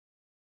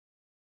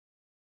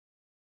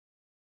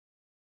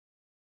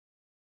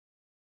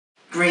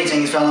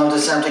Greetings fellow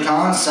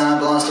Decepticons,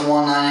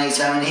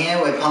 Blaster1987 here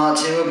with part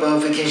 2 of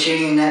both the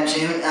Kishiryu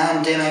Neptune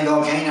and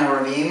Dimevolcano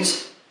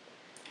reviews.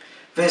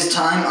 This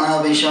time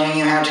I'll be showing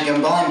you how to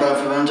combine both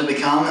of them to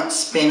become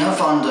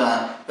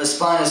SpinoThunder, the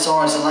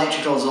Spinosaurus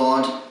Electrical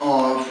Zord,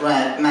 or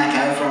Red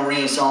Mecha from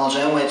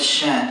Ryusoulger,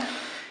 which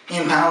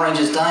in Power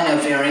Rangers Dino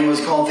Fury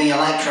was called the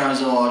Electro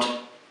Zord.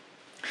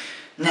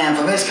 Now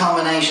for this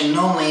combination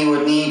normally you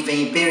would need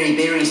the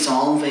Biribiri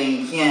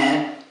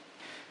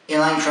the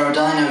Electro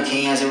Dino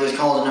Key, as it was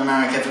called in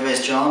America for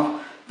this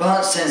job,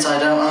 but since I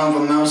don't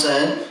own the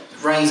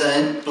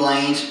MosaRex,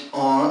 Blade,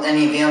 or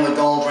any of the other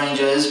Gold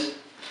Rangers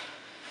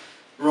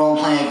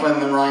role-playing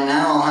equipment right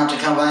now, I'll have to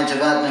come back to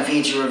that in a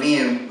future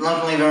review.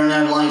 Luckily there are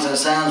no lights or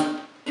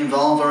sounds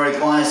involved or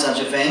require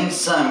such a thing,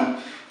 so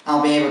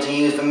I'll be able to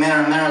use the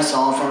MosaRex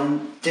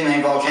from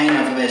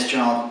Dimevolcano for this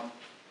job.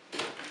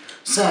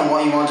 So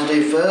what you want to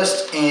do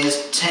first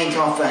is take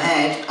off the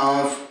head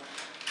of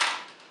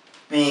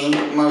the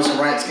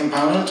MosaRex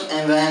component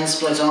and then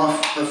split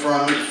off the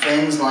front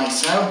fins like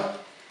so,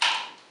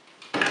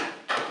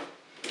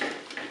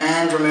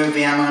 and remove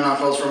the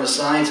Ammoknuckles from the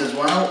sides as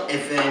well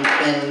if they've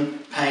been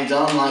pegged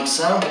on like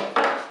so.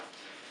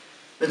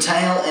 The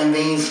tail and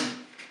these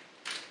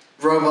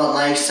robot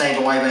legs stay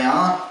the way they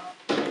are.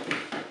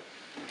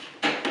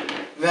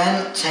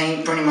 Then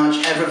take pretty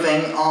much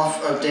everything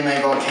off of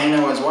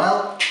Dimevolcano as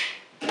well,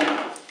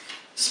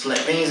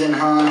 split these in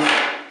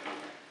half,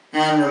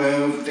 and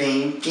remove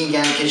the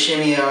Gigant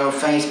Kishiryu-Oh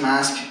face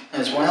mask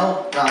as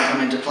well. That'll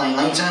come into play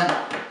later.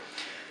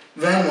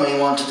 Then what you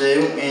want to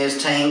do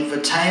is take the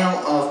tail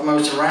of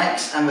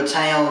MosaRex and the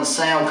tail and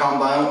sail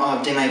combo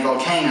of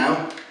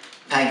Dimevolcano,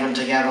 peg them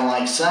together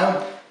like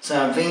so.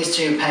 So these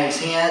two pegs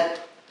here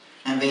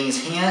and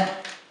these here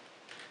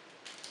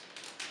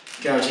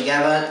go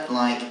together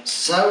like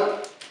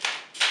so.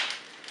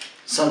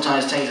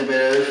 Sometimes takes a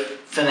bit of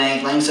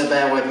finagling, so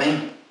bear with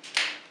me.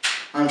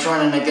 I'm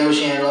trying to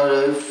negotiate a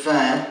load of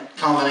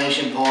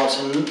combination ports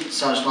and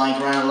such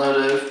like around a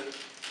load of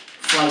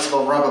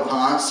flexible rubber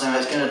parts, so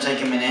it's going to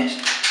take a minute.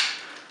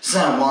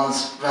 So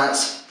once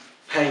that's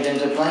pegged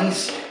into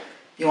place,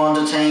 you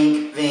want to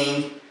take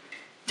the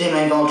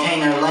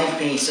Dimevolcano leg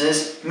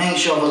pieces, make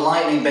sure the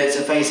lightning bits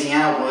are facing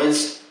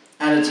outwards,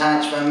 and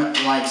attach them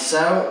like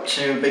so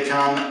to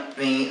become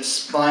the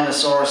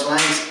Spinosaurus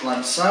legs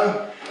like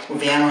so,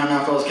 with the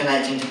Ammoknuckles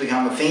connecting to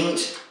become the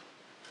feet.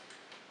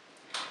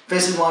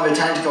 This is why the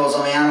tentacles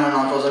on the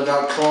Ammoknuckles have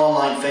got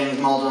claw-like things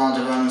molded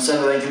onto them,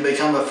 so that they can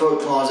become the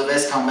foot claws of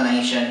this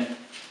combination.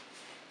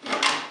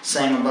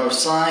 Same on both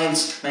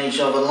sides. Make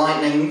sure the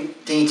lightning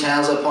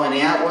details are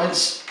pointing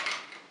outwards.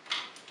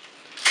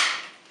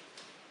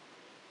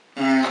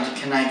 And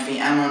connect the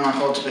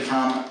Ammoknuckle to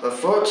become the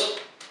foot.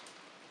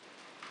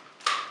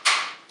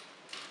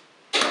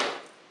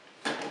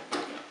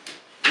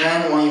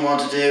 Then what you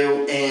want to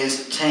do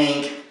is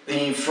take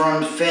the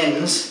front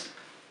fins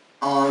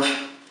of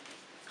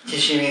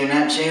Kishiryu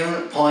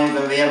Neptune, point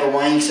them the other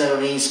way so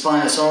the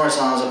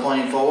Spinosaurus arms are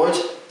pointing forward,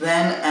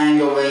 then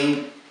angle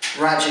the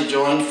ratchet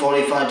joint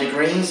 45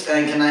 degrees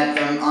and connect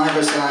them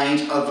either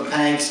side of the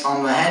pegs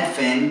on the head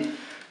fin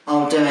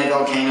of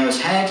Dimevolcano's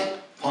head,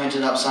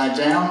 pointed upside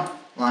down,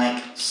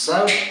 like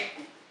so.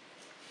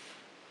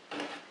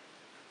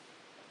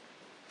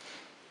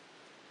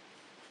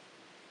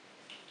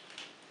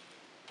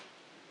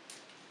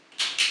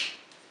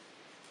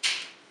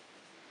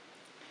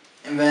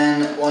 And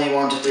then what you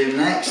want to do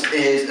next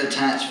is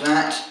attach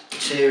that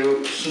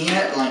to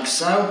here, like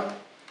so.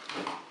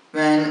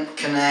 Then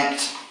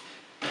connect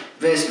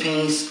this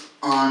piece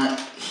on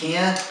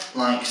here,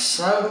 like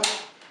so.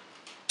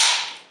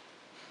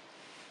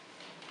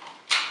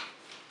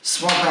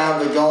 Swap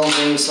out the gold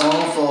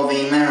Ryusoulger for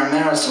the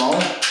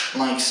MosaRex,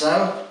 like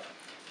so.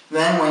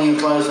 Then when you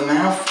close the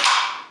mouth,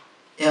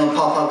 it'll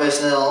pop up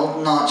this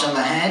little notch on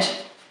the head.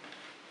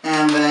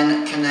 And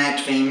then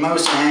connect the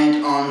Mosa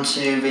head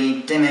onto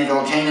the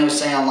Dimevolcano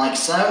sail like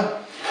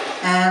so.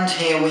 And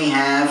here we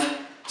have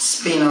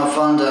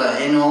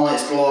SpinoThunder in all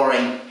its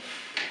glory.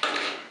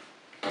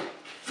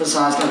 For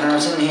size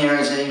comparison, here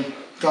is a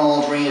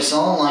gold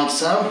Ryusoulger like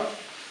so.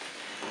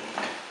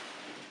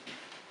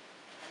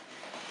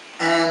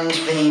 And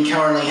the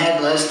currently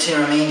headless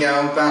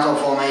Tiramigo battle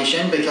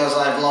formation, because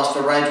I've lost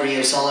the red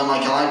Ryusoulger in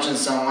my collection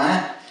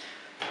somewhere.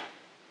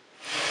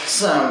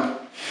 So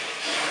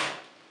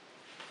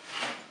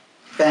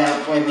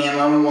bear with me a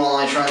moment while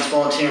I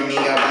transform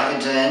Tiramigo back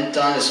into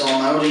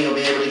dinosaur mode, and you'll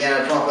be able to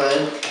get a proper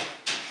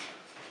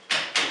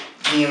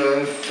view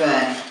of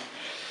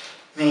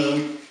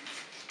the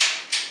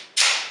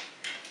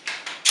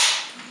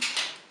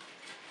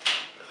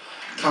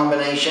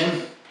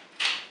combination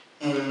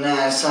in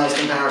size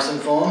comparison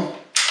form.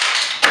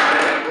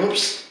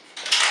 Oops.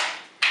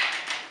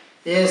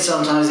 It is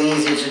sometimes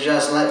easier to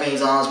just let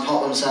these arms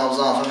pop themselves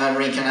off and then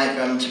reconnect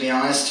them, to be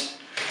honest.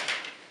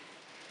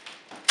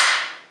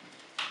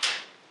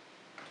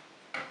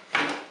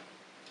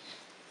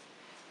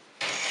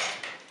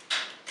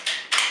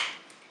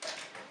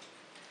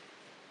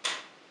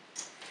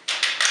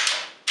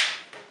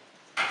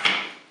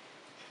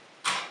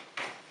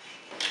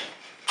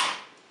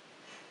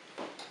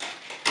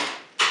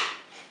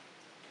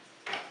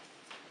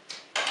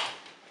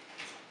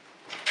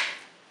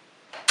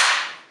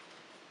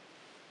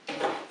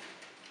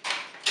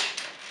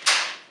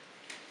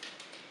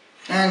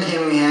 And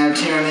here we have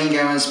Kishiryu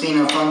and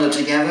SpinoThunder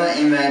together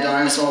in their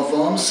dinosaur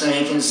forms, so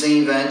you can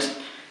see that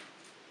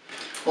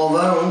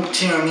although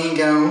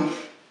Kishiryu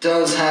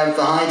does have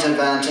the height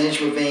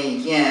advantage with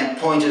the,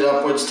 pointed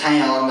upwards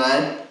tail and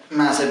their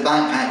massive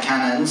backpack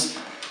cannons,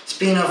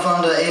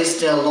 SpinoThunder is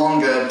still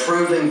longer,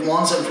 proving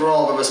once and for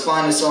all that the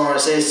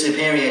Spinosaurus is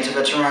superior to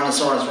the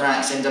Tyrannosaurus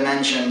Rex in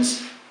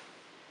dimensions.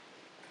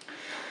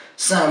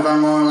 So that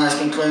more or less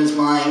concludes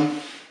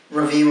my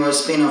review of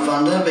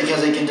SpinoThunder,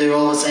 because it can do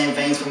all the same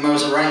things that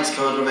MosaRex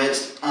could with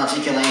its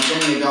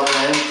articulation. You've got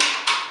the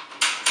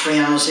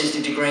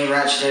 360-degree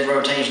ratcheted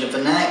rotation of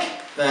the neck,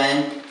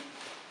 then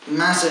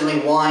massively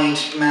wide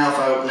mouth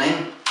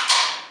opening,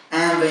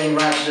 and the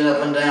ratcheted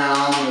up and down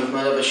arm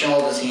movement of the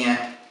shoulders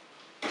here.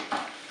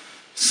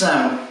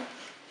 So,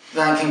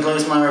 that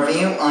concludes my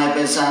review. I've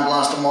been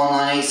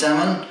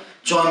Sandblaster1987.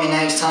 Join me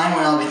next time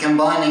when I'll be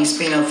combining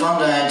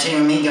SpinoThunder and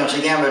Kishiryu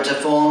together to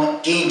form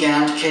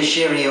Gigant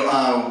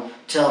Kishiryu-Oh.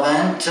 Till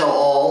then, till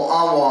all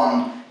are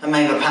one, and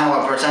may the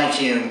power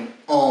protect you,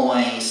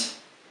 always.